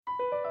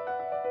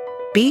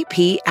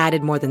BP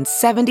added more than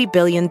 $70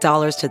 billion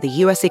to the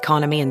U.S.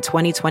 economy in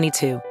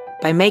 2022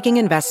 by making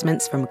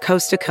investments from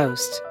coast to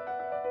coast.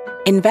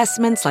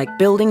 Investments like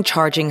building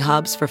charging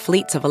hubs for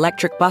fleets of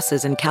electric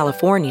buses in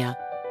California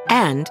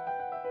and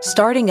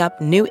starting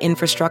up new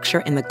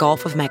infrastructure in the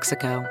Gulf of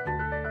Mexico.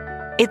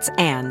 It's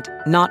and,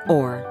 not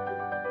or.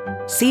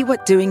 See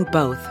what doing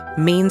both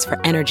means for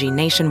energy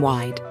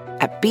nationwide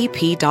at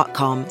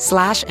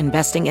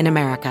bp.com/investing in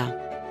America.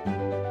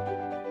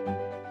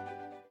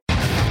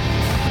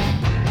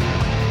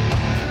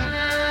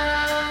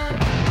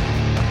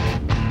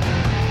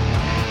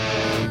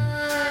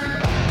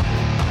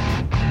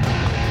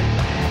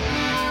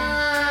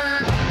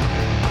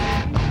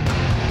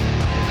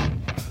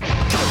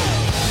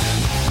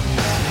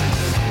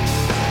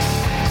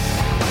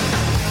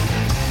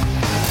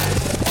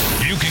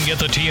 Get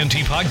the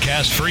TNT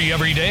podcast free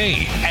every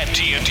day at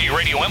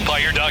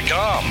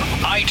TNTRadioEmpire.com,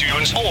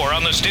 iTunes, or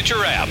on the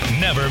Stitcher app.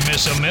 Never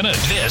miss a minute.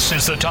 This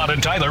is the Todd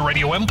and Tyler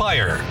Radio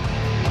Empire.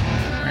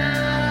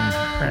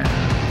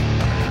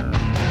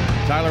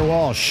 Tyler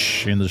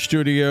Walsh in the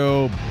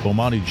studio,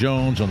 Bomani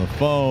Jones on the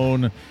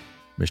phone,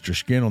 Mr.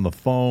 Skin on the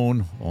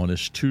phone on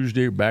this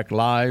Tuesday, back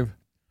live.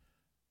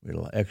 We had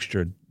an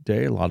extra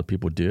day. A lot of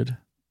people did. I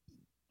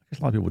guess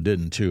a lot of people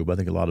didn't, too, but I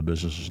think a lot of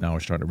businesses now are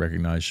starting to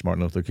recognize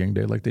Martin Luther King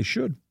Day like they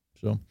should.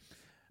 So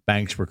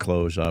banks were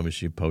closed,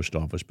 obviously, post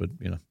office, but,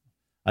 you know,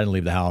 I didn't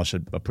leave the house. I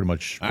pretty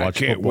much watched football. I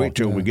can't wait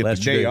till we get the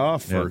day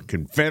off for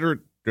Confederate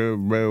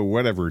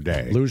whatever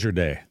day. Loser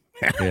Day.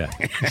 Yeah.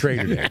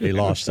 Traitor Day. They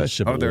lost the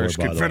Civil War. There's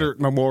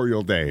Confederate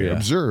Memorial Day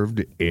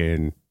observed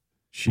in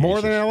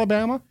more than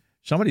Alabama?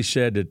 Somebody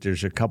said that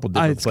there's a couple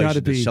different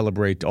places that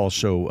celebrate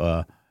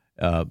also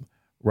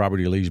Robert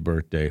E. Lee's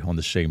birthday on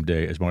the same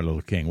day as Martin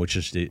Luther King, which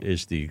is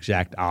the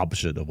exact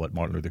opposite of what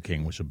Martin Luther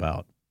King was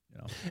about. You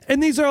know?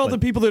 And these are all the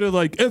people that are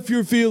like, F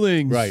your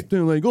feelings. Right.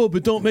 They're like, oh,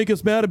 but don't make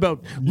us mad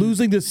about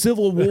losing the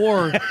Civil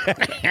War.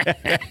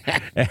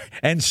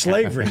 And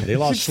slavery. They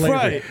lost slavery.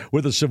 Right.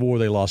 With the Civil War,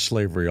 they lost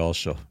slavery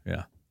also.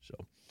 Yeah.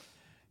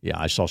 Yeah,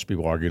 I saw some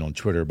people arguing on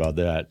Twitter about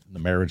that. The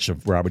merits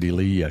of Robert E.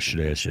 Lee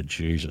yesterday. I said,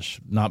 Jesus.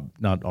 Not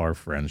our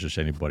friends, just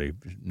anybody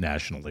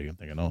nationally. I'm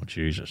thinking, oh,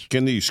 Jesus.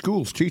 Can the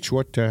schools teach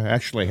what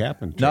actually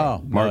happened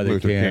to Martin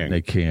Luther King?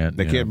 They can't.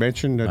 They can't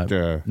mention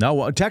that?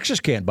 No,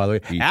 Texas can't, by the way.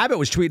 Abbott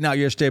was tweeting out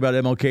yesterday about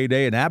MLK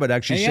Day, and Abbott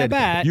actually said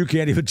you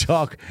can't even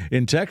talk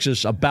in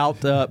Texas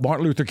about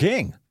Martin Luther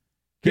King.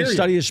 Can't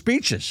study his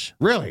speeches.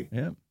 Really?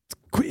 Yeah. It's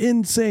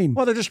insane.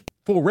 Well, they're just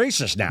full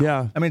racist now.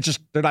 Yeah. I mean, it's just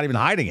they're not even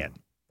hiding it.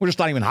 We're just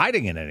not even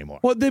hiding it anymore.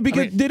 Well, they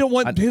don't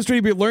want history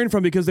to be learned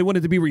from because they want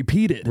it to be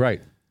repeated.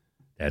 Right.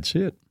 That's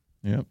it.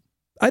 Yep.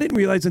 I didn't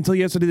realize until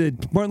yesterday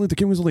that Martin Luther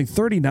King was only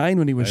 39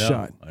 when he was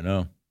shot. I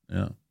know.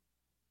 Yeah.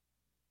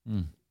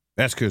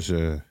 That's because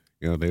they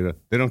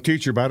don't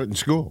teach you about it in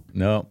school.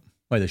 No.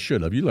 Well, they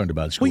should have. You learned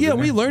about it in school. Well, yeah,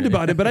 we learned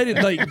about it, but I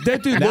didn't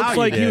that dude looks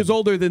like he was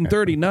older than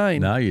 39.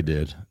 Now you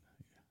did.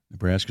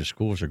 Nebraska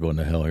schools are going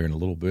to hell here in a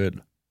little bit.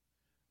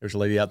 There's a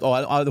lady out.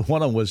 Oh,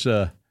 one of them was.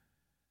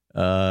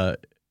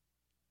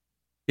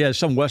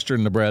 Some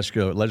Western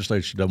Nebraska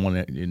legislature doesn't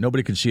want to.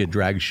 Nobody can see a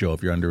drag show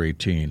if you're under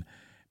 18.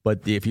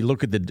 But if you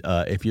look at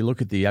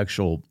the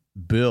actual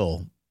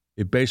bill,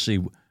 it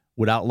basically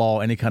would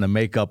outlaw any kind of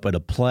makeup at a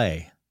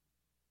play.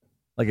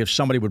 Like if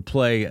somebody would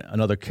play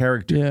another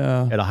character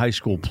at a high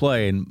school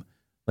play, and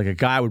like a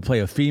guy would play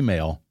a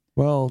female.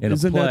 Well,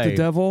 isn't that the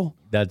devil?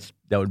 That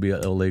would be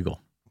illegal.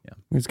 Yeah.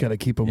 We just got to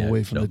keep him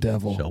away from the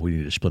devil. So we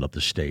need to split up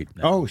the state.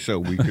 Oh, so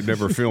we could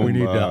never film. we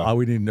need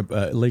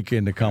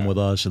Lincoln to come with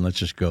us, and let's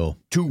just go.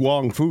 Tu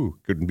Wong Fu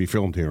couldn't be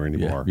filmed here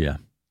anymore. Yeah.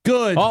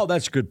 Good. Oh,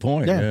 that's a good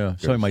point. Yeah.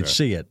 Somebody might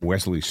see it.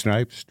 Wesley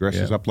Snipes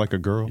dresses up like a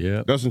girl.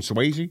 Yeah. Doesn't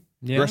Swayze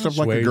dress up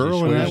like a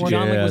girl in that one?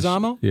 John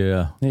Leguizamo?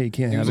 Yeah. Hey, you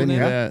can't have any of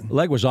that.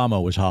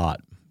 Leguizamo was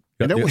hot.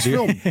 And it was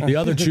filmed. The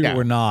other two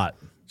were not.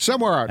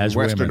 Somewhere out in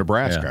western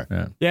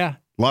Nebraska. Yeah.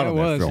 A lot of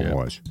that film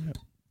was.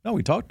 No,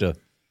 we talked to.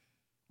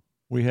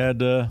 We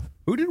had.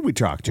 Who did we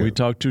talk to? We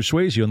talked to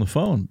Swayze on the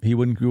phone. He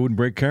wouldn't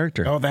break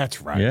character. Oh,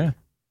 that's right. Yeah.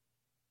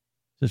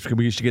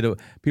 We used to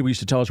people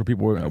used to tell us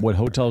what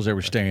hotels they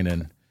were staying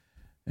in,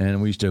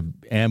 and we used to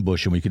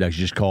ambush them. We could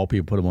actually just call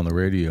people, put them on the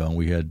radio, and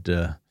we had.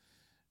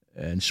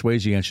 And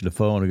Swayze answered the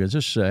phone. He goes,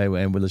 "This,"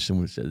 and we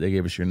listened. They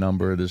gave us your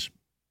number. This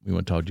we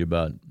want to talk to you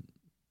about.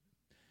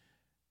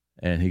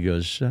 And he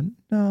goes,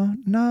 "No,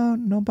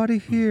 nobody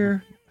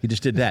here." He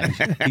just did that.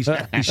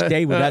 He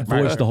stayed with that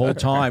voice the whole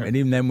time, and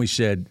even then we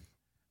said,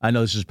 "I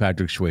know this is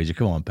Patrick Swayze.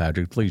 Come on,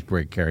 Patrick, please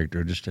break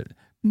character." Just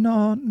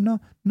no,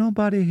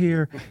 nobody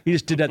here. He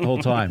just did that the whole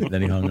time.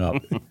 Then he hung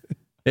up.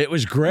 It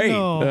was great.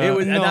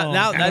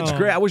 Now that's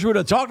great. I wish we would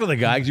have talked to the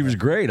guy because he was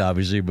great,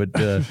 obviously. But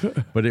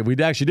we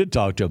actually did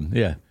talk to him.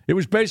 Yeah, it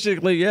was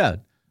basically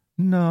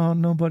no,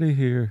 nobody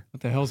here.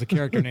 What the hell's the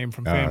character name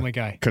from Family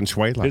Guy?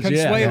 Consuela.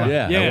 Consuela.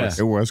 Yeah.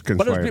 It was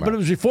Consuela. But it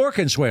was before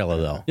Consuela,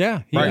 though.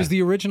 Yeah, he was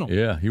the original.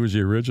 Yeah, he was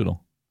the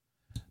original.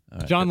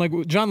 John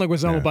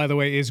Leguizamo, by the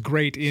way, is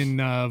great in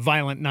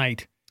Violent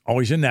Night. Oh,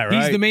 he's in that,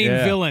 right? He's the main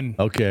Yeah. villain.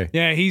 Okay.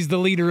 Yeah, he's the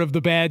leader of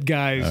the bad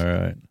guys.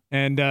 All right.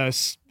 And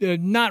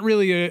not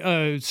really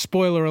a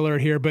spoiler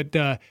alert here, but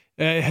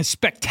has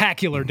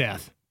spectacular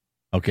death.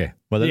 Okay.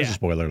 Well, that is Yeah. a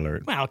spoiler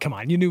alert. Well, come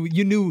on. You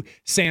knew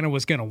Santa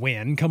was going to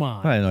win. Come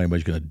on. I didn't know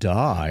anybody's going to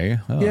die.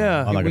 Oh, Yeah.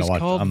 I'm not It going was to watch.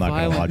 called I'm not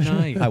going to watch.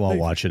 Violent Night. I won't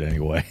watch it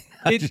anyway.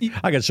 It-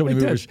 I got so many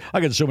movies. I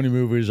got so many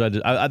movies. I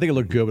think it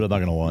looked good, but I'm not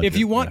going to watch it. If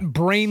you want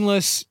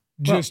brainless,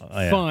 just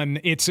yeah. fun,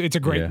 it's a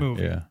great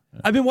movie. Yeah.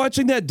 I've been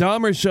watching that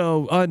Dahmer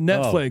show on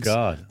Netflix. Oh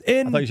God!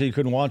 And I thought you said you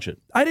couldn't watch it.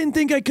 I didn't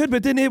think I could,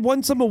 but then it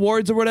won some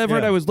awards or whatever,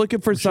 and Yeah. I was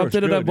looking for I'm sure something,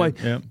 it's and I'm good,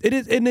 like, yeah. it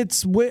is, and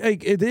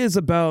it is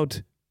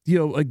about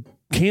a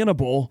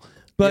cannibal,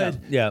 but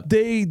Yeah.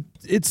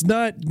 it's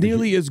not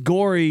nearly as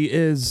gory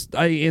as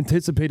I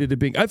anticipated it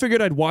being. I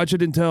figured I'd watch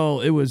it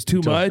until it was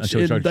too much.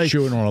 until it starts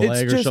chewing on a it's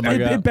leg or just, something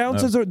like that. It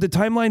bounces, the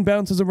timeline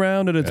bounces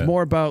around, and it's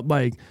more about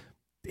like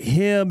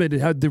him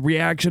and how the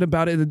reaction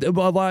about it. A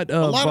lot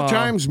of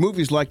times,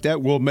 movies like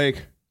that will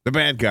make the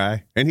bad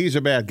guy, and he's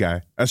a bad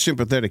guy, a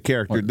sympathetic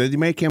character. Did they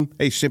make him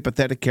a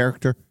sympathetic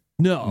character?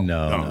 No.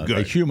 No. good.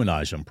 They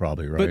humanize him,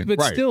 probably, right? But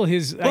Right. still,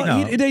 his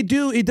Well, they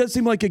do. It does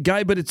seem like a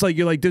guy, but it's like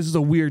you're like, this is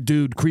a weird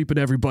dude creeping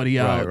everybody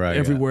out Right,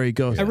 everywhere he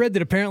goes. I read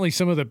that apparently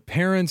some of the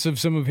parents of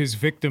some of his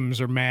victims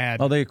are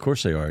mad. Of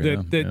course they are.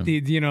 that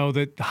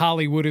that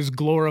Hollywood is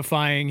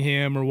glorifying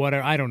him or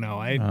whatever. I don't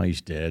know. Oh,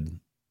 he's dead.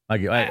 I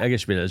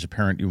guess as a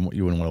parent, you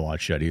wouldn't want to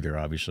watch that either,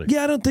 obviously.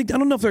 Yeah, I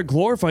don't know if they're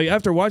glorifying.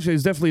 After watching it,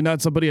 it's definitely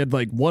not somebody I'd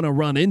like want to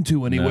run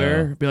into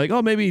anywhere. No. Be like,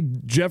 oh, maybe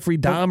Jeffrey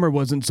Dahmer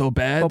wasn't so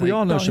bad. But we Like,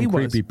 all know no, he some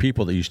was. creepy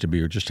people that used to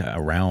be just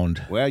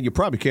around. Well, you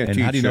probably can't And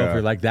teach how do you know if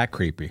you're like that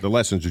creepy? the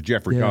lessons of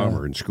Jeffrey Yeah.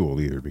 Dahmer in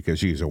school either,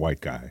 because he's a white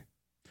guy.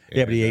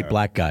 Yeah, but he ate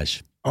black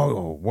guys.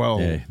 Oh,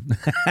 well. Yeah.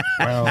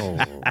 Well.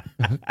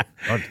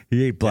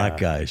 He ate black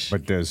guys.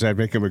 But does that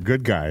make him a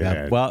good guy? Yeah,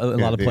 then? well, a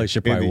lot of places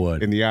it probably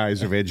would. In the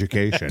eyes of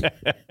education.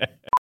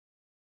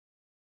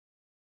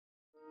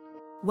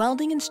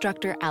 Welding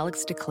instructor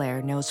Alex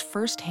DeClaire knows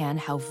firsthand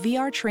how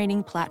VR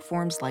training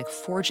platforms like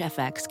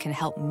ForgeFX can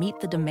help meet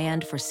the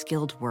demand for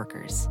skilled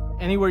workers.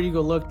 Anywhere you go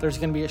look, there's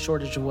going to be a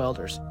shortage of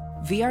welders.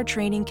 VR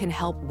training can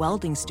help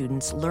welding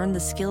students learn the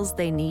skills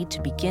they need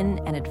to begin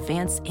and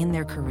advance in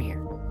their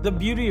career. The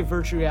beauty of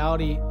virtual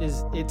reality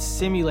is it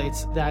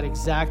simulates that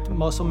exact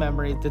muscle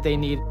memory that they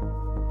need.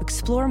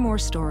 Explore more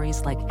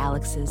stories like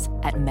Alex's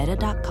at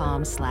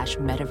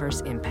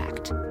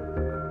meta.com/metaverseimpact.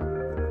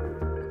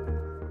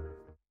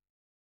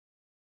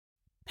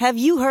 Have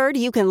you heard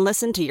you can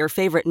listen to your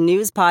favorite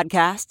news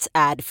podcasts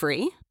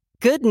ad-free?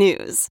 Good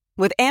news!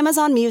 With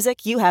Amazon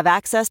Music, you have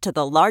access to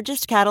the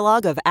largest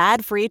catalog of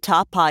ad-free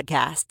top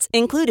podcasts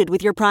included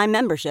with your Prime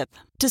membership.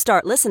 To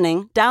start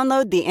listening,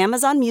 download the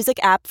Amazon Music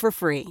app for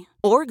free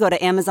or go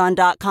to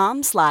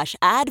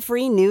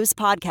amazon.com/ad-free news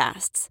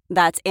podcasts.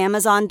 That's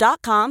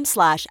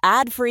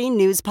amazon.com/ad-free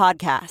news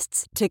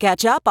podcasts to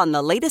catch up on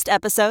the latest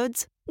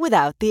episodes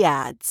without the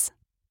ads.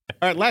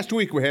 All right, last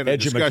week we had a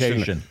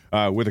discussion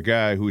with a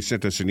guy who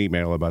sent us an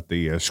email about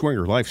the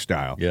swinger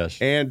lifestyle. Yes.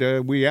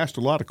 And we asked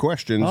a lot of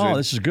questions. Oh, and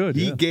this is good.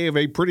 He Yeah. gave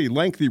a pretty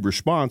lengthy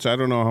response. I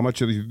don't know how much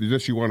of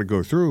this you want to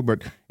go through,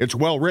 but it's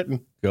well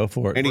written. Go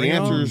for it. And he Bring it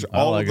answers on. I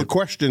all like of the it.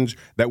 questions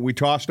that we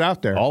tossed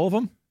out there. All of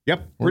them?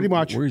 Yep, pretty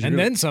much. Where's And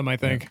your- then some, I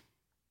think.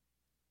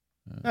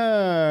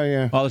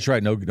 Yeah. Oh, that's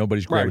right.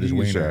 Nobody's Right, grabbing his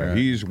wiener. Right?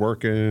 he's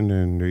working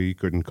and he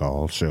couldn't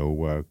call.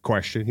 So,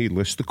 question. He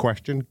lists the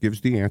question,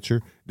 gives the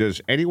answer.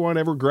 Does anyone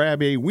ever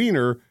grab a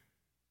wiener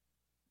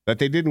that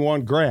they didn't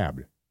want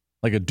grabbed?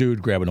 Like a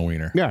dude grabbing a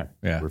wiener. Yeah,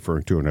 Yeah.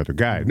 referring to another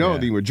guy. No, Yeah.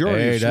 the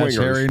majority Hey, of that's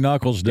swingers. Harry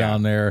Knuckles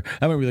down there.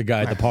 I remember the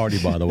guy at the party,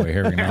 by the way,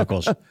 Harry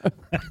Knuckles.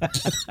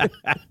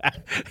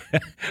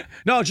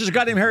 No, it's just a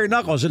guy named Harry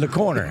Knuckles in the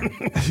corner.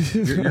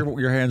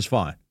 Your hand's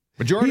fine.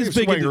 Majority He's of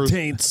big into swingers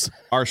taints.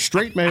 are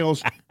straight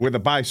males with a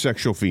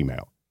bisexual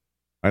female.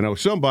 I know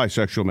some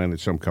bisexual men at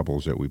some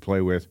couples that we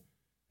play with,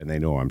 and they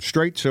know I'm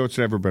straight, so it's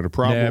never been a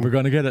problem. Never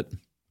going to get it.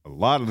 A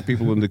lot of the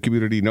people in the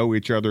community know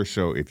each other,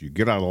 so if you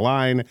get out of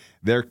line,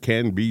 there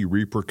can be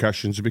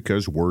repercussions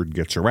because word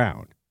gets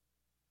around.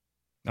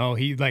 Oh,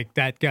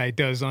 that guy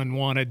does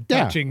unwanted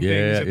Yeah. touching Yeah,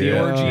 things at the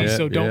yeah, orgy, yeah,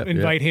 so don't yeah,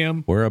 invite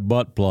him. Wear a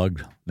butt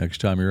plug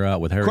next time you're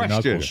out with Harry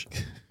Question. Knuckles.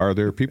 Are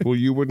there people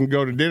you wouldn't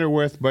go to dinner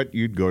with, but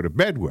you'd go to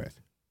bed with?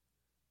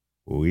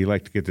 Well, we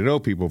like to get to know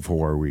people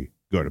before we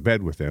go to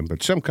bed with them,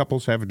 but some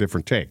couples have a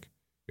different take.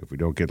 If we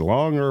don't get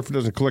along or if it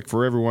doesn't click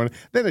for everyone,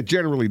 then it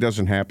generally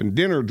doesn't happen.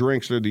 Dinner,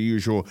 drinks are the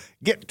usual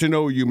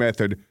get-to-know-you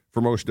method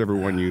for most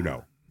everyone you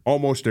know.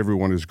 Almost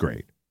everyone is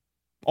great.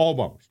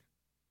 Almost.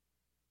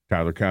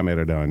 Tyler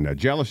commented on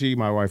jealousy.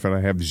 My wife and I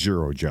have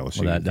zero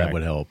jealousy. Well, In that fact,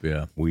 would help,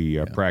 yeah. We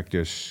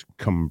practice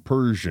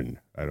compersion.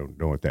 I don't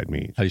know what that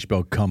means. How do you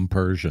spell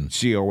compersion?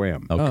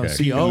 C-O-M. Okay.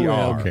 C-O-M.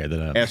 Okay,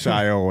 then.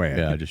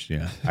 S-I-O-N.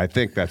 Yeah. I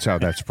think that's how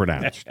that's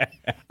pronounced. I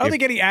don't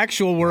think any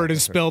actual word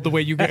is spelled the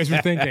way you guys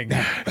were thinking.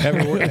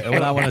 Every word,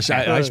 what I want to say,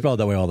 I spell it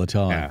that way all the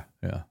time.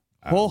 Yeah.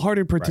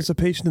 Wholehearted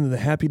participation in the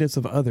happiness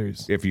of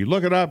others. If you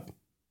look it up,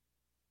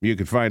 You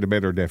could find a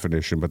better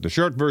definition, but the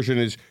short version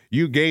is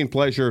you gain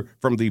pleasure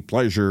from the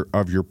pleasure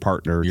of your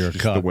partner. It's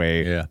just the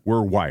way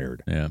we're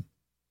wired. Yeah.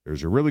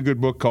 There's a really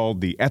good book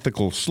called The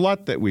Ethical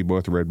Slut that we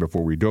both read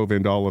before we dove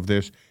into all of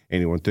this.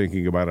 Anyone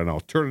thinking about an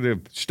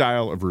alternative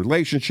style of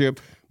relationship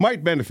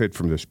might benefit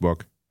from this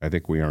book. I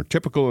think we aren't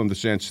typical in the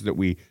sense that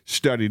we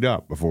studied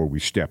up before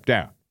we stepped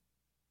out.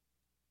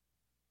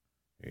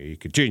 He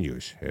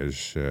continues,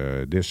 has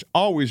this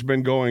always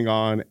been going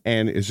on,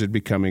 and is it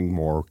becoming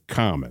more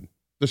common?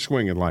 The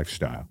swinging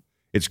lifestyle.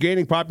 It's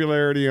gaining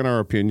popularity in our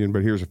opinion,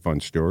 but here's a fun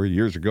story.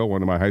 Years ago,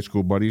 one of my high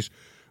school buddies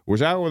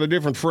was out with a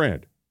different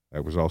friend.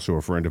 That was also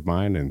a friend of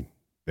mine, and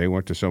they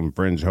went to some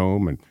friend's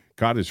home and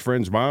caught his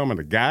friend's mom and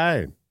a guy,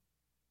 and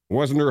it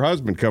wasn't her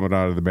husband coming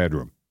out of the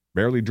bedroom,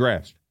 barely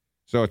dressed.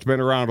 So it's been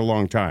around a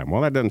long time.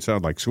 Well, that doesn't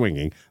sound like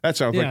swinging. That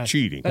sounds like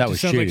cheating. That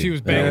was sounds cheating. like she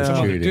was banging some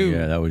other dude.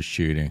 Yeah, that was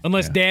cheating.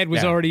 Unless Dad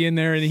was already in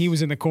there and he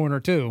was in the corner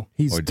too.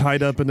 He's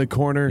tied up in the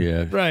corner.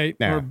 Yeah. Right.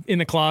 Now, or in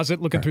the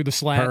closet looking through the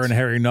slats. Her and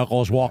Harry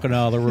Knuckles walking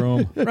out of the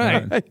room.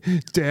 Right.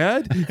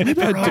 Dad? Dad?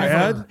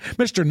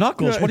 Mr.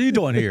 Knuckles, what are you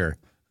doing here?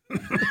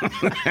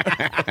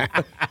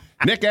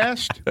 Nick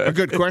asked a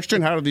good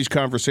question. How do these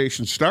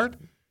conversations start?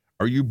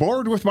 Are you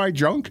bored with my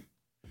junk?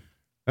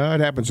 It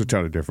happens a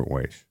ton of different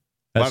ways.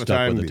 A lot of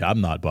times, I'm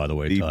not, by the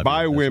way. The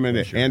bi women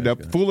end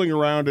up fooling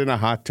around in a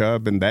hot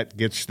tub, and that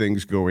gets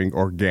things going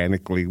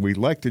organically. We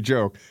like to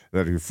joke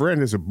that if your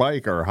friend has a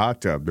bike or a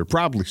hot tub, they're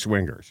probably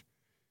swingers.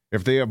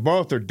 If they have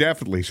both, they're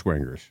definitely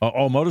swingers.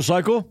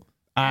 Motorcycle?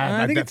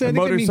 I think it's a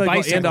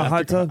motorcycle and a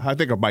hot tub. I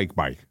think a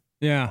bike.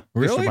 Yeah.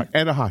 Really?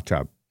 And a hot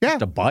tub. Yeah.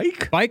 The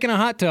bike? Bike and a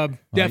hot tub,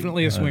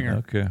 definitely a swinger.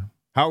 Okay.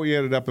 How he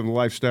ended up in the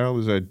lifestyle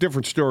is a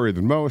different story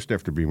than most.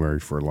 After being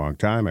married for a long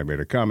time, I made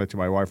a comment to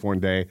my wife one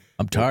day.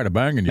 I'm tired of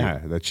banging you.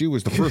 That she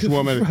was the first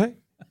woman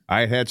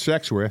I had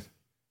sex with,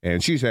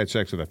 and she's had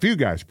sex with a few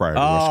guys prior to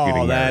us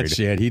getting married. That's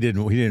it. He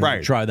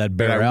didn't try that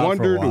bear and I out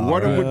wondered for a while,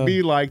 what it would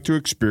be like to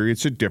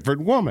experience a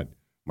different woman.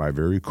 My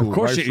very cool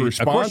wife's response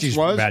of course she's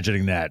was,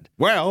 imagining that.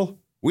 well,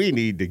 we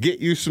need to get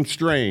you some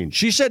strange.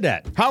 She said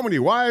that. How many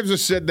wives have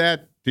said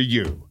that to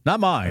you? Not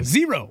mine.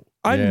 0.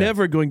 I'm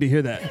never going to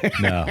hear that.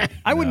 No.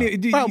 I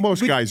wouldn't. Well,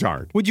 most guys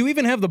aren't. Would you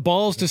even have the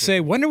balls to say,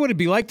 wonder what it'd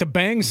be like to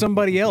bang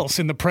somebody else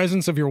in the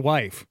presence of your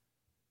wife?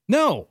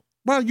 No.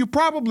 Well, you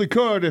probably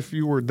could if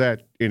you were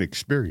that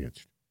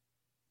inexperienced.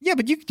 Yeah,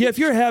 but if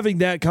you're having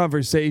that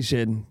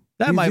conversation,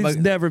 he's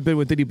never been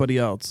with anybody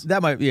else.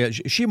 That might,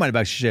 she might have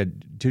actually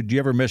said, do you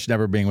ever miss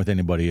never being with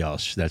anybody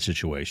else, that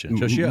situation?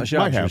 So she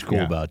was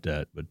cool about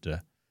that. But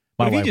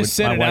my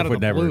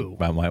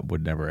wife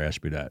would never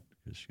ask me that.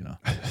 Because,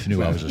 she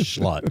knew I was a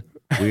slut.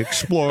 We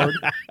explored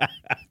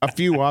a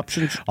few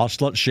options. I'll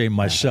slut shame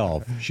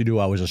myself. She knew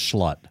I was a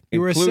slut.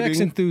 You were a sex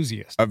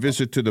enthusiast. A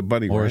visit to the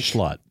bunny ranch. Or a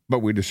slut. But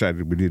we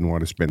decided we didn't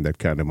want to spend that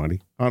kind of money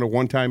on a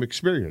one-time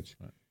experience.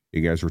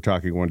 You guys were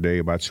talking one day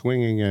about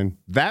swinging, and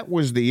that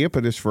was the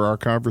impetus for our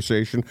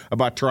conversation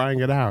about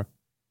trying it out.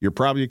 You're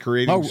probably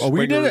creating swingers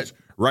we did it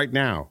right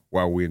now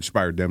while we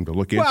inspired them to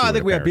look into it. Well, I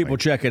think we have people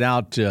checking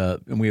out,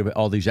 and we have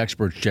all these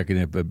experts checking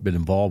it, have been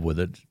involved with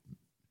it.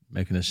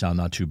 Making it sound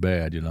not too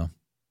bad,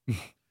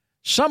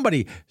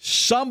 Somebody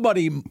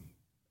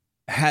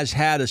has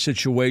had a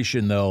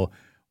situation, though,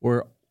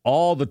 where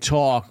all the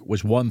talk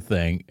was one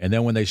thing, and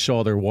then when they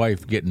saw their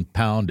wife getting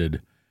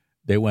pounded,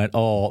 they went,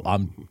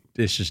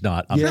 this is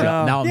not. I'm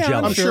jealous.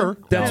 I'm sure.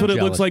 That's what it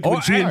looks like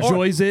when she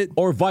enjoys it.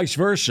 Or vice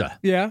versa.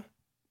 Yeah.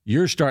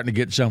 You're starting to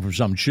get some from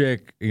some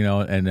chick,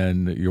 and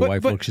then your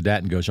wife looks at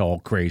that and goes all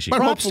crazy.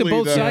 Props to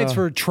both sides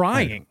for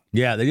trying.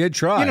 Yeah, they did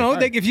try.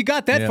 If you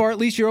got that far, at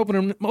least you're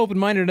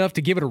open-minded enough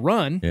to give it a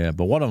run. Yeah,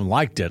 but one of them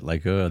liked it.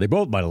 Like they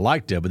both might have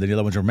liked it, but then the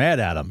other ones were mad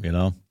at him.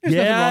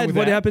 There's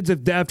what happens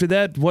if after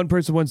that one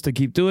person wants to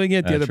keep doing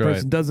it, the other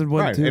person doesn't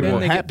want to? And then we're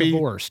they happy get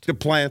divorced. to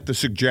plant the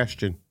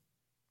suggestion.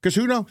 Because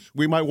who knows?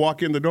 We might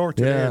walk in the door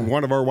today and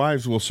one of our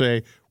wives will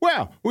say,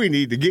 well, we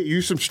need to get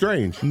you some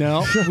strange.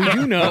 No, we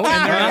do know, and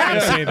they're not going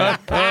to say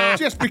that.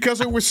 Just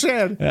because it was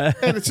said,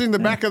 and it's in the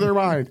back of their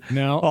mind.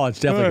 No. Oh, it's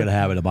definitely going to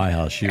happen at my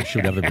house. She'll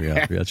definitely bring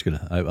it up. That's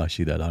gonna. I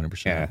see that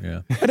 100%.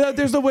 Yeah. And,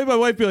 there's no way my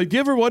wife would be like, do you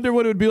ever wonder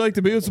what it would be like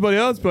to be with somebody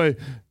else? But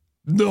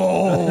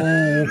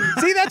no.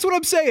 See, that's what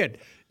I'm saying.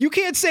 You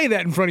can't say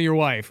that in front of your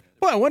wife.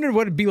 Well, I wondered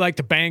what it'd be like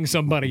to bang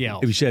somebody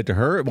else. If you say it to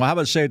her, well, how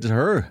about say it to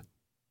her?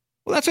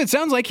 Well, that's what it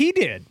sounds like he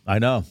did. I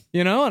know.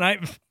 And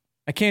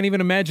I can't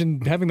even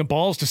imagine having the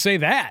balls to say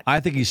that.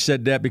 I think he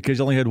said that because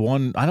he only had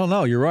one. I don't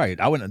know. You're right.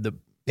 I wouldn't.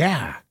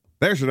 Yeah.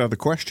 There's another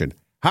question.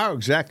 How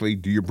exactly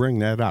do you bring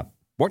that up?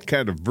 What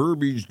kind of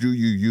verbiage do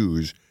you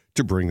use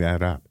to bring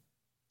that up?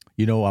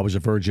 I was a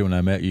virgin when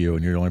I met you,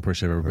 and you're the only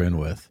person I've ever been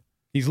with.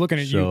 He's looking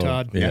at you,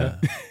 Todd. Yeah.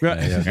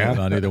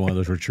 Not either one of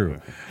those were true.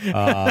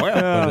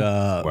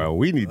 Well,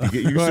 we need to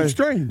get you some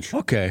strange.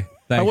 Okay.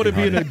 I want to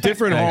be in a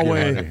different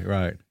hallway.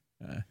 Right.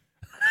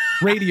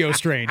 Radio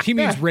strange. He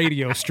means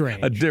radio strange.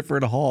 A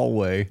different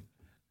hallway.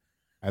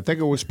 I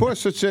think it was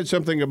Puss that said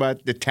something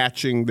about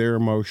detaching their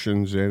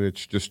emotions, and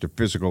it's just a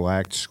physical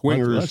act.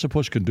 Swingers, That's a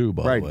puss can do,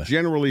 by the way.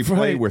 generally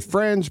play with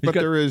friends, but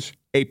there is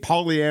a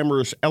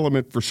polyamorous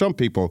element for some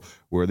people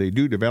where they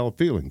do develop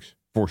feelings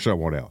for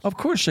someone else. Of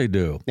course they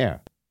do. Yeah.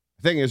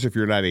 The thing is, if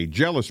you're not a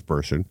jealous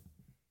person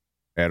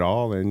at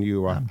all, and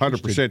you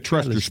 100%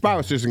 trust your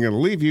spouse isn't going to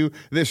leave you,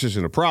 this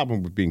isn't a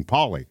problem with being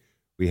poly.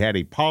 We had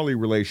a poly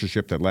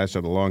relationship that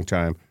lasted a long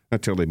time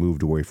until they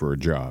moved away for a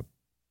job.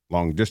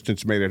 Long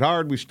distance made it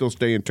hard. We still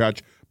stay in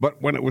touch. But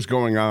when it was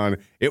going on,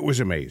 it was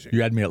amazing.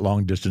 You had me at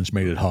long distance,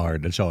 made it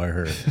hard. That's all I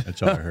heard.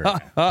 That's all I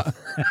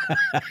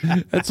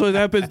heard. That's what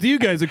happens to you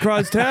guys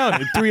across town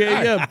at 3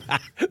 a.m.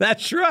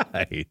 That's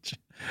right.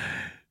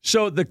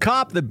 So the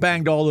cop that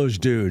banged all those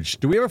dudes,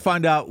 do we ever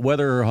find out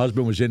whether her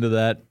husband was into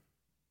that?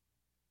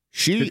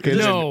 She is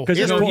No, an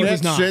he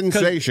was not.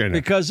 sensation.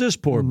 Because this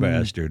poor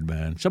bastard,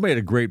 man. Somebody had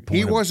a great point.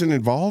 He wasn't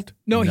involved?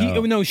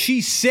 No,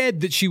 she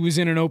said that she was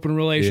in an open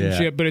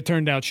relationship, but it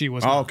turned out she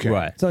was not. Okay.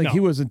 Right. It's like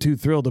he wasn't too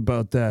thrilled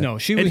about that. No,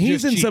 she was and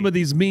he's just in some cheating. of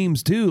these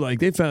memes too. Like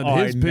they found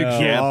his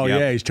picture.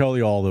 Yeah, he's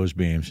totally all those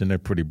memes, and they're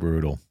pretty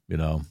brutal. You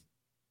know,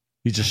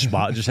 he just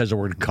just has the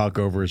word "cuck"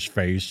 over his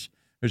face.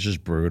 It's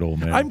just brutal,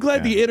 man. I'm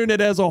glad the internet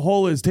as a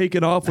whole has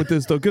taken off with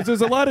this though, because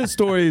there's a lot of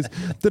stories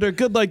that are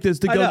good like this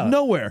that go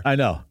nowhere. I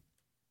know.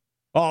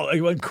 Oh,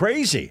 it went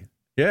crazy.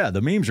 Yeah,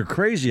 the memes are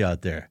crazy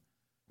out there.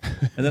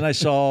 And then I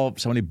saw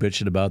somebody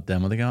bitching about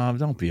them. I'm like, oh,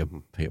 don't be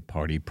a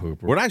party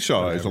pooper. What I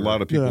saw is a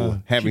lot of people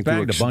having She to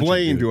banged a bunch of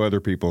explain dudes. to other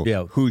people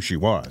who she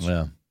was.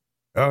 Yeah.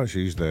 Oh,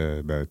 she's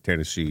the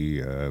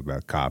Tennessee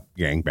cop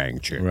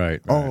gangbang chick. Right.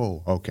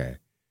 Oh, okay.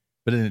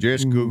 But then,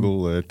 just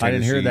Google Tennessee I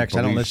didn't hear that because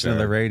I don't police, listen to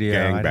the radio.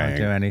 I don't gangbang.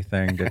 do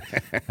anything.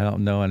 I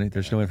don't know any.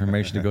 There's no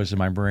information that goes to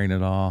my brain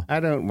at all.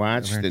 I don't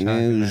watch We're the talking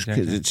news about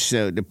because it's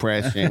so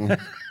depressing.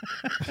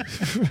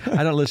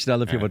 I don't listen to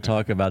other people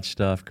talk about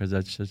stuff because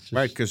that's just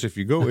Right, because if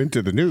you go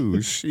into the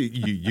news,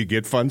 you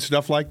get fun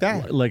stuff like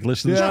that. like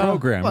listen to this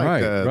program, like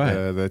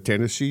right? the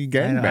Tennessee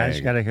I know, I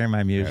just gangbang. got to hear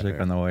my music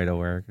on the way to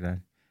work,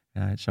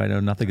 so I know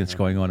nothing that's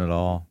going on at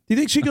all. Do you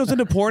think she goes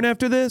into porn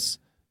after this?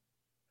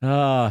 She's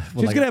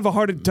gonna have a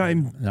harder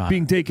time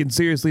being taken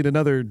seriously at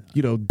another,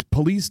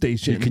 police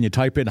station. Can you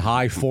type in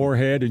high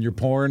forehead in your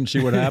porn and see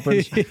what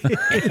happens?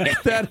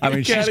 I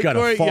mean, she's got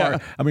a far.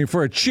 I mean,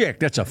 for a chick,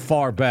 that's a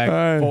far back.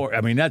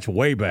 I mean, that's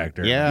way back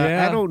there.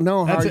 Yeah, I don't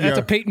know how That's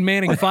a Peyton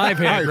Manning 5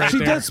 head right she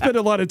there. does spend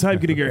a lot of time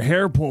getting her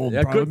hair pulled.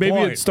 Yeah, probably. good Maybe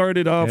point. it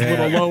started off a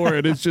little lower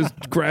and it's just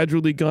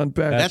gradually gone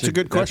back. That's a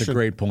good question. That's a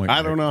great point.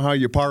 I don't know how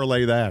you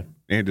parlay that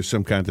into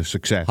some kind of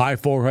success. High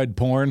forehead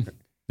porn.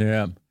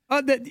 Yeah.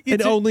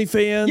 It's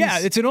OnlyFans. Yeah,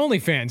 it's an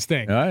OnlyFans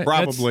thing. All right.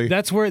 Probably.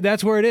 That's where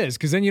it is,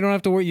 because then you don't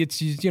have to worry.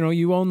 It's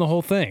you own the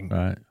whole thing,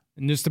 Right.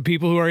 and just the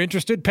people who are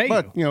interested pay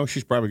But, you.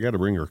 she's probably got to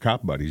bring her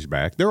cop buddies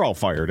back. They're all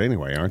fired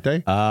anyway, aren't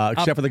they?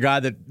 Except for the guy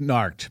that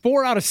narked.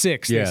 4 out of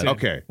 6. they Yeah. said.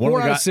 Okay.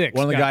 4 out of 6.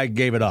 One of the guy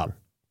gave it up.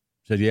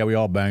 Said, "Yeah, we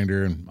all banged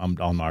her, and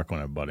I'll narc on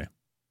everybody."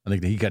 I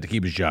think that he got to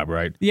keep his job,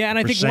 right? Yeah, and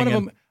I For think one of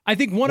singing. them. I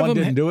think one of them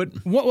didn't do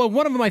it.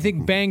 One of them, I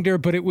think, banged her,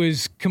 but it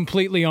was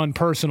completely on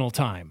personal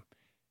time.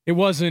 It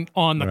wasn't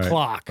on the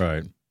clock.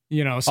 Right.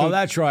 So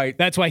that's right.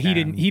 That's why he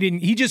didn't.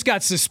 He just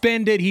got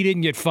suspended. He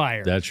didn't get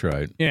fired. That's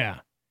right. Yeah.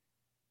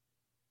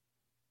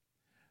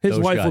 His Those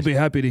wife will guys. be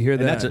happy to hear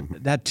And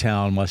that. that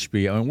town must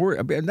be. I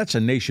mean, that's a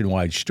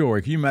nationwide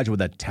story. Can you imagine what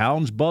that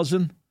town's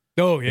buzzing?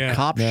 Oh yeah. The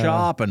cop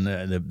shop and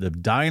the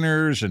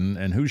diners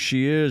and who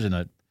she is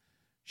and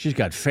she's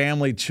got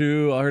family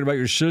too. I heard about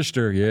your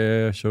sister.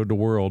 Yeah, so did the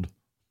world.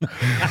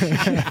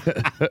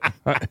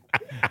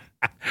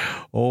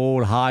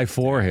 Old high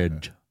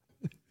forehead.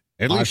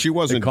 At least she They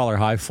wasn't call her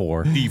high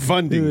four.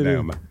 defunding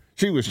them.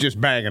 She was just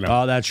banging them.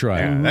 Oh, that's right.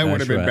 Yeah, that That's would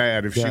have been right.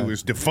 bad if she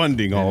was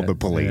defunding all the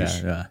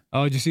police. Yeah.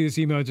 Oh, did you see this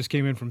email that just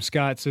came in from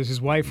Scott? It says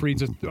his wife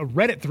reads a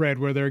Reddit thread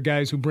where there are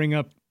guys who bring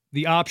up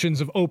the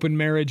options of open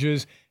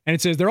marriages, and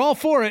it says they're all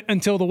for it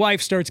until the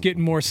wife starts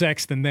getting more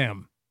sex than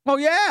them, Oh,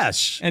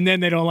 yes. and then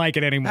they don't like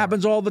it anymore.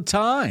 Happens all the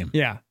time.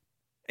 Yeah.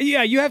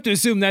 Yeah, you have to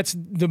assume that's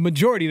the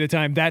majority of the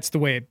time. That's the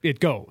way it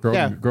goes. Girl,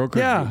 Yeah. girl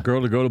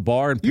to go to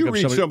bar and pick You up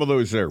read somebody. some of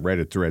those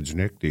Reddit threads,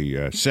 Nick,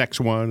 the sex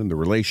one and the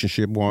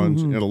relationship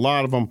ones, and a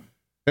lot of them,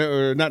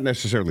 not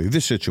necessarily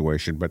this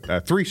situation, but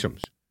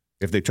threesomes.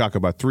 If they talk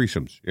about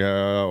threesomes,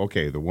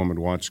 okay, the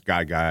woman wants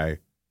guy,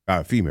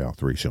 female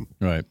threesome.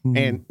 Right.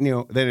 And,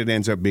 then it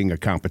ends up being a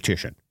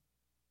competition.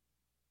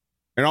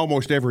 In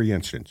almost every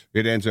instance,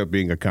 it ends up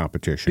being a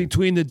competition.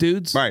 Between the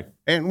dudes? Right.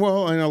 And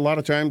a lot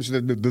of times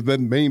the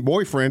main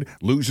boyfriend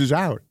loses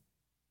out.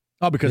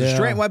 Oh, because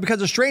Yeah.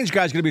 because a strange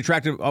guy's going to be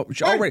attractive. Oh,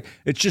 already,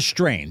 it's just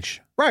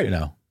strange. Right.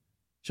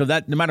 So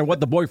that no matter what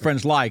the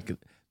boyfriend's like,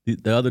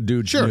 the other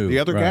dude's Sure, new. the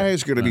other Right. guy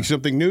is going to be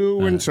something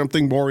new and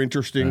something more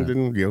interesting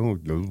than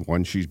the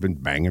one she's been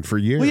banging for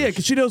years. Well, yeah,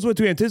 because she knows what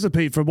to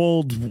anticipate from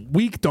old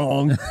Weak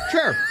Dong.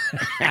 Sure.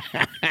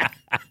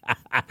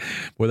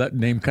 Well, that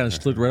name kind of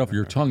slipped right off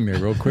your tongue there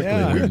real quickly.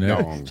 Yeah. Didn't it? Weak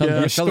Dong. Sounds Yeah. like-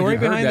 sounds like Story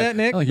you've heard behind that,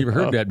 Nick? I don't think you've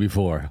heard that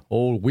before.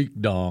 Old weak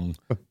dong.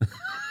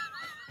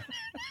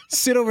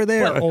 Sit over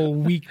there,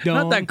 old weak dong.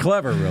 Not that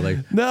clever,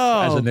 really.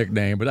 No. As a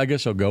nickname, but I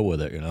guess I'll go with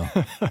it,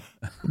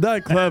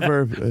 Not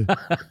clever.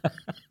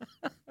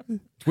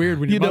 It's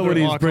weird when you know what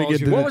he's bringing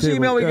to the What was the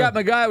table. email we got?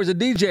 My guy was a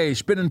DJ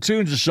spinning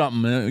tunes or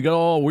something, and it got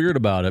all weird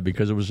about it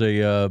because it was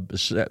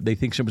they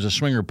think it was a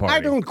swinger party.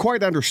 I don't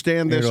quite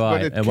understand this,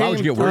 but it and why would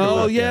you came get weird through.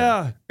 about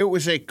yeah. It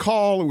was a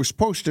call. It was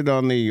posted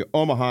on the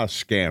Omaha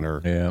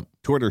Scanner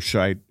Twitter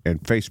site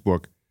and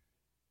Facebook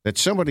that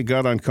somebody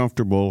got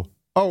uncomfortable.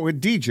 Oh, a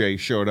DJ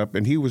showed up,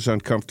 and he was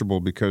uncomfortable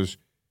because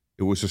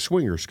it was a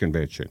swingers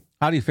convention.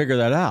 How do you figure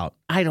that out?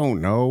 I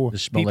don't know.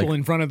 People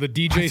in front of the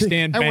DJ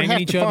stand banging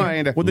each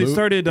other. When they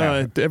started,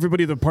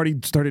 everybody at the party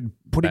started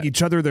putting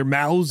each other in their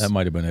mouths. That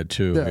might have been it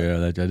too.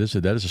 Yeah, that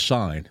is a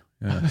sign.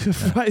 Yeah.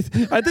 Right.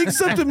 I think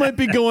something might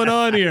be going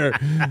on here.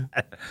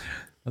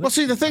 Well,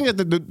 see, the thing that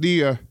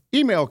the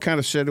email kind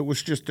of said it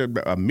was just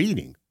a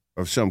meeting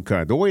of some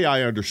kind. The way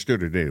I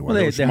understood it anyway.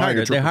 Well, they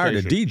hired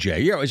a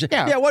DJ. Yeah,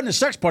 it wasn't a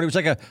sex party. It was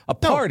like a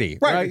party.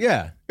 No, right.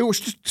 Yeah. It was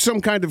just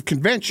some kind of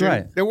convention.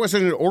 Right. There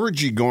wasn't an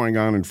orgy going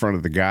on in front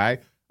of the guy.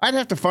 I'd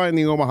have to find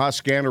the Omaha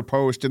Scanner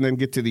post and then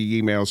get to the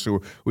email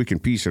so we can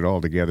piece it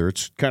all together.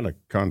 It's kind of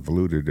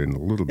convoluted and a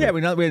little bit. Yeah,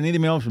 we had an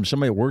email from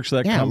somebody that works for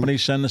that company.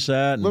 Send us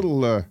that. A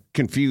little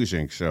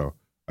confusing, so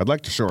I'd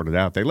like to sort it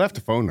out. They left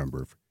a phone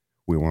number if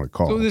we want to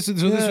call. So this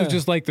was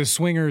just like the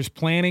swingers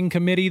planning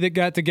committee that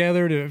got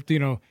together to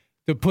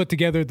put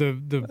together the.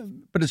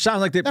 But it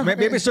sounds like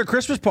maybe it's their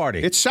Christmas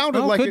party. It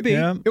sounded like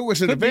it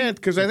was an event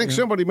because I think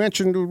somebody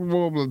mentioned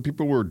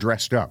people were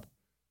dressed up.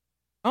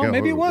 Oh,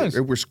 maybe it was.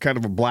 It was kind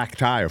of a black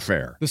tie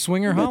affair. The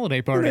swinger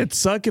holiday party. It'd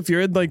suck if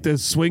you're in like the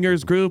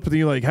swingers group and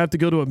you like have to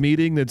go to a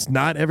meeting that's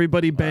not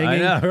everybody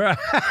banging. I know, right?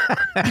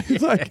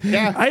 It's like,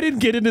 I didn't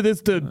get into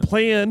this to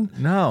plan.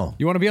 No.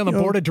 You want to be on the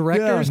board of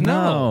directors? Yeah,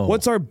 no.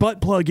 What's our butt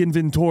plug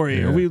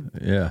inventory? Are we?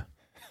 Yeah.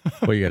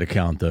 Well, you got to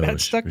count those.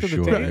 That's stuck to the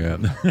sure, tape.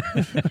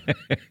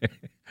 Yeah.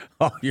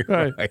 Oh, you're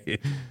right.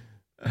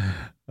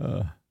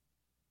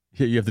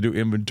 You have to do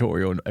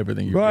inventory on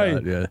everything you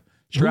got. Yeah.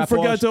 Who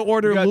forgot to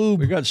order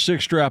lube? We got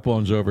 6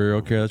 strap-ons over here.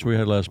 Okay, that's what we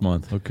had last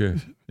month. Okay,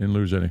 didn't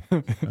lose any.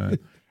 All right.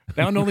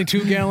 Found only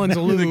 2 gallons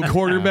of lube. The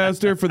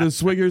quartermaster for the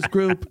swingers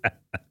group.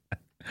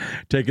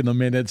 Taking the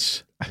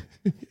minutes.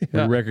 We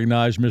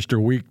recognize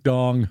Mr. Weak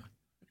Dong.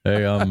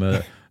 Hey,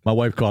 my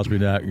wife calls me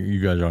that. You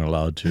guys aren't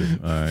allowed to.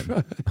 All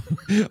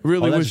right.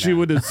 Really wish she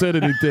wouldn't have said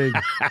anything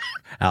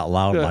out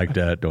loud like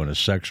that during a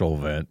sexual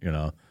event,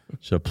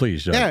 So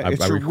please, I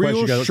request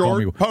you guys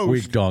don't call me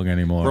Weak Dong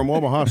anymore. From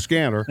Omaha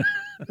Scanner.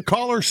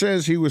 Caller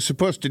says he was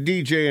supposed to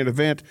DJ an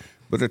event,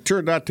 but it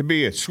turned out to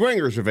be a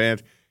swingers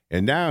event,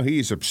 and now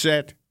he's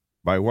upset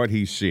by what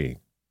he's seeing.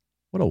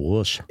 What a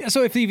wuss. Yeah,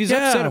 so if he's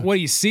upset at what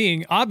he's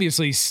seeing,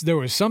 obviously there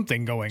was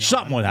something going on.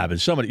 Something would happen.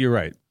 You're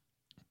right.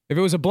 If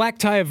it was a black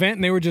tie event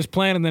and they were just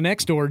planning the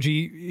next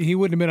orgy, he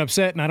wouldn't have been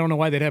upset, and I don't know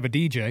why they'd have a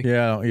DJ.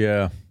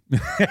 Yeah.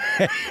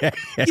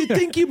 You'd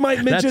think you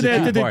might mention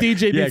that to the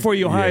DJ before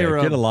you hire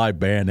him. Get a live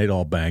band. They'd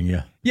all bang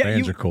you. Yeah,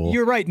 Bands are cool.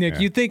 You're right, Nick.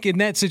 You'd think in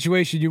that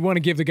situation you want to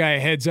give the guy a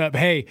heads up.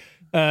 Hey,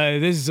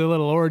 this is a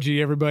little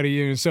orgy,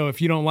 everybody. So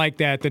if you don't like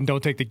that, then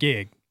don't take the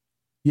gig.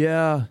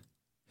 Yeah.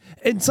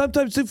 And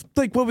sometimes,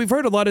 what we've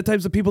heard a lot of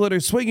times, the people that are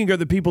swinging are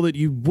the people that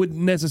you wouldn't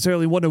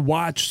necessarily want to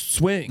watch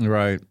swing.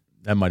 Right.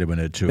 That might have been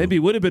it, too. Maybe he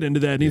would have been into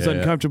that, and he's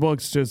uncomfortable.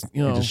 It's just, He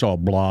just saw a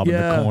blob in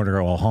the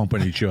corner all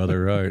humping each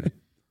other, right?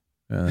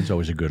 Yeah, that's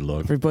always a good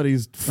look.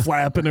 Everybody's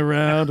flapping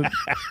around and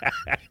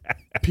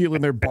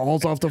peeling their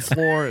balls off the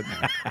floor.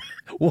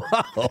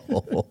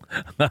 Whoa.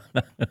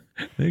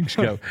 Things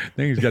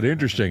got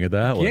interesting at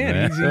that one,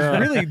 man. He's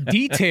really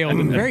detailed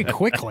and very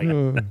quickly.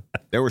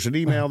 There was an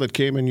email that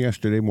came in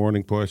yesterday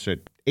morning, Puss, at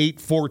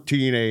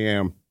 8:14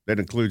 a.m. that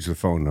includes the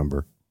phone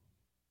number.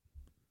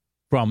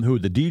 From who?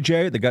 The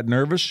DJ that got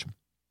nervous?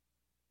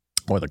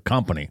 Or the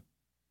company?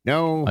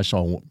 No. I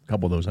saw a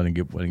couple of those. I didn't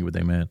get what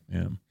they meant.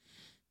 Yeah.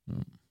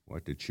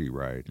 What did she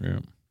write? Yeah.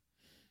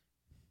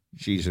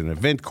 She's an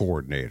event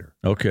coordinator.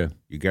 Okay.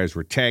 You guys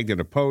were tagged in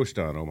a post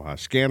on Omaha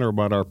Scanner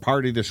about our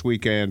party this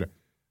weekend.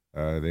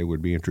 They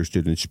would be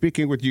interested in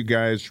speaking with you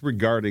guys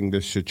regarding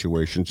this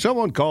situation.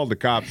 Someone called the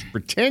cops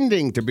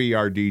pretending to be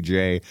our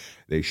DJ.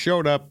 They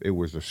showed up. It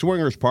was a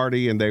swingers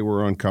party, and they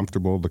were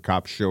uncomfortable. The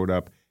cops showed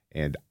up,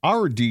 and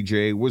our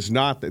DJ was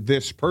not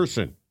this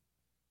person.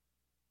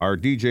 Our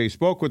DJ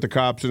spoke with the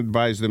cops and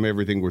advised them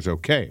everything was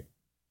okay.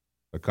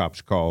 The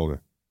cops called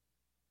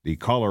the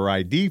caller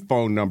ID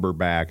phone number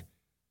back,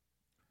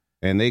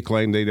 and they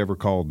claimed they never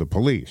called the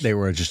police. They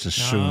were just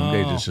assumed. Oh.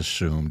 They just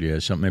assumed. Yeah,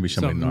 somebody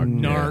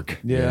narc.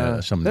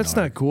 Yeah, that's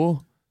not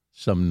cool.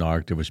 Some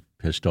narc that was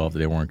pissed off that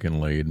they weren't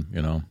getting laid.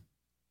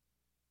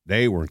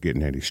 They weren't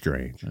getting any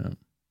strange. Yeah.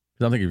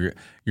 I think if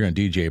you're in a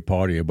DJ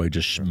party, everybody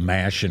just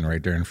smashing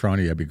right there in front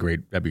of you. That'd be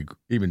great. That'd be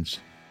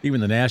even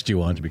the nasty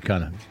ones would be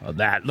kind of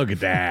that. Look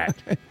at that.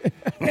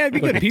 Yeah, it'd be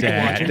good people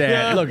watching.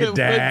 Look at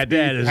that.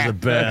 That is the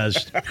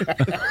best.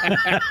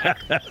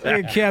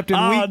 Look at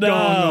Captain Weak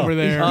Dong over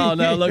there. Oh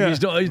no! Look, he's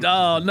doing.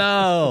 Oh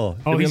no!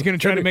 Oh, he's going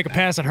to try to make a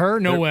pass at her?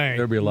 No way.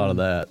 There'll be a lot of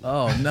that.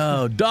 Oh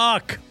no,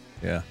 Doc.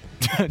 Yeah.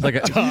 It's like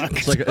I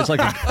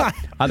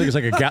think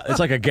it's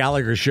like a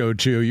Gallagher show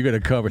too. You got to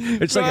cover.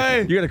 It's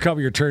like you got to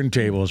cover your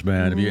turntables,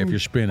 man. If you're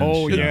spinning.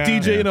 Oh yeah.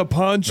 DJ in a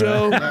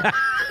poncho.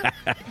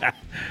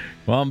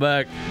 Well, I'm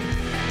back.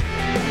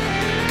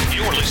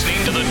 You're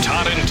listening to the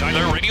Todd and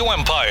Tyler Radio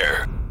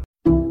Empire.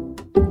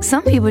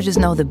 Some people just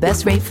know the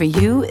best rate for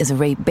you is a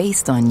rate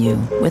based on you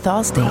with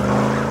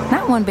Allstate.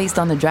 Not one based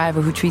on the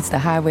driver who treats the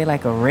highway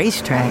like a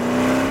racetrack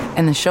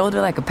and the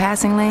shoulder like a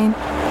passing lane.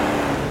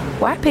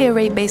 Why pay a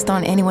rate based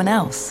on anyone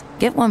else?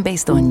 Get one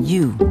based on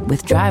you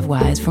with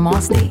DriveWise from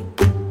Allstate.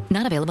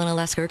 Not available in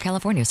Alaska or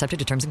California, subject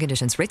to terms and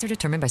conditions. Rates are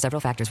determined by several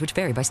factors, which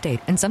vary by state.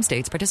 In some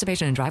states,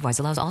 participation in DriveWise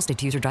allows Allstate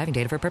to use your driving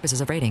data for purposes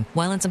of rating.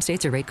 While in some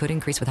states, your rate could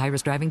increase with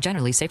high-risk driving.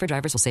 Generally, safer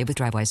drivers will save with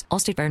DriveWise.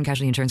 Allstate Fire and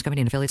Casualty Insurance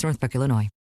Company and affiliates, Northbrook, Illinois.